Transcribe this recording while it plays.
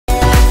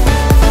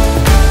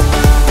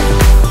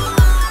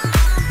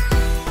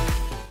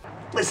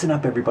Listen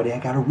up, everybody. I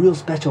got a real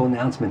special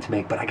announcement to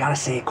make, but I gotta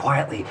say it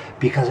quietly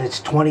because it's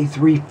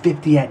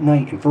 23:50 at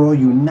night, and for all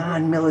you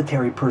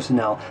non-military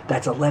personnel,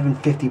 that's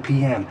 11:50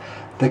 p.m.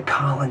 The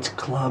Collins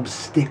Club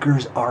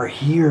stickers are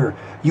here.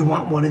 You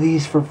want one of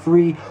these for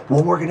free?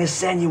 Well, we're gonna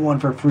send you one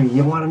for free.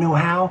 You wanna know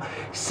how?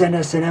 Send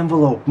us an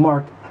envelope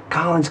marked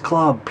Collins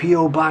Club,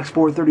 P.O. Box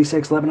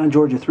 436, Lebanon,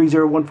 Georgia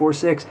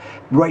 30146.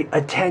 Write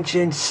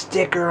attention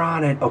sticker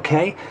on it,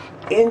 okay?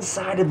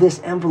 Inside of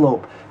this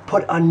envelope,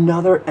 put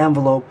another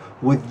envelope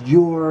with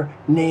your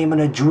name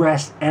and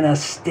address and a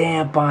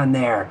stamp on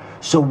there.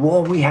 So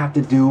all we have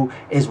to do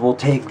is we'll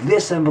take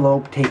this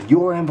envelope, take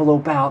your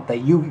envelope out that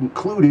you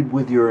included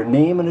with your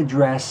name and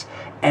address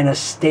and a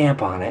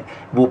stamp on it.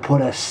 We'll put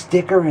a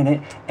sticker in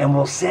it and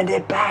we'll send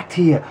it back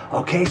to you.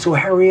 Okay, so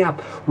hurry up.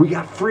 We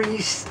got free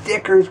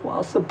stickers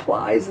while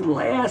supplies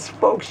last,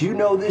 folks. You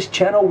know this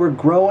channel, we're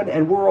growing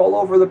and we're all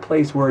over the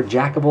place. We're a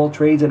jack of all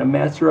trades and a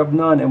master of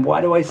none. And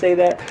why do I say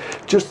that?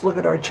 Just look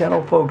at our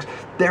channel, folks.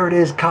 There it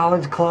is,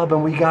 Collins Club,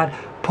 and we got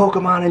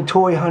Pokemon and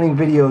toy hunting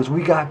videos.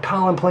 We got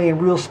Colin playing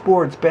real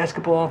sports,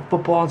 basketball,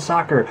 football, and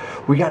soccer.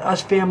 We got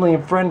us family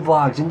and friend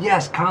vlogs. And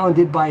yes, Colin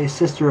did buy his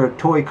sister a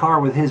toy car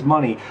with his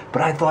money,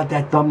 but I thought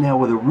that thumbnail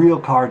with a real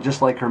car,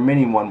 just like her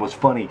mini one, was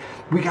funny.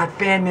 We got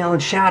fan mail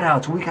and shout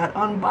outs. We got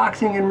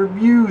unboxing and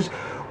reviews.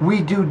 We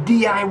do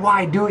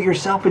DIY, do it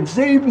yourself, and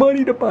save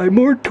money to buy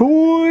more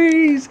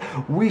toys.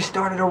 We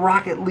started a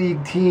Rocket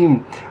League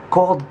team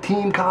called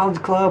Team Collins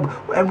Club,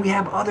 and we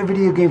have other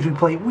video games we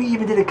play. We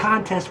even did a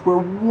contest where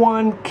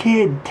one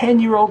kid,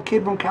 10-year-old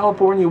kid from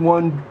California,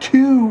 won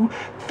 2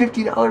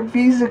 $50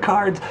 Visa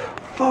cards.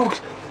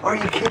 Folks, are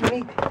you kidding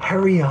me?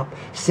 Hurry up,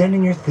 send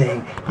in your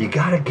thing. You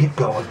gotta get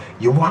going.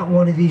 You want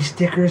one of these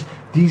stickers?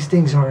 These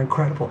things are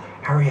incredible.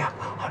 Hurry up.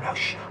 Oh no,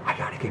 shh, I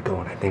gotta get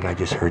going. I think I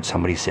just heard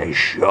somebody say,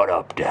 "Shut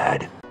up,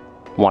 Dad."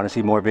 Want to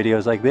see more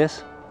videos like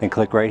this? Then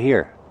click right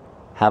here.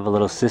 Have a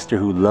little sister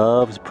who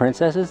loves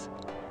princesses?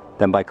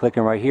 Then by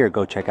clicking right here,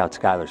 go check out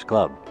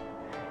ColinsClub.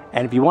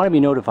 And if you want to be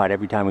notified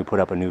every time we put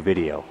up a new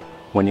video,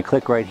 when you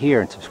click right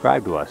here and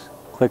subscribe to us,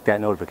 click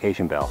that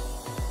notification bell.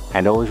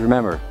 And always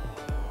remember,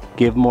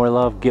 give more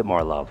love, get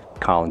more love.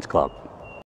 ColinsClub.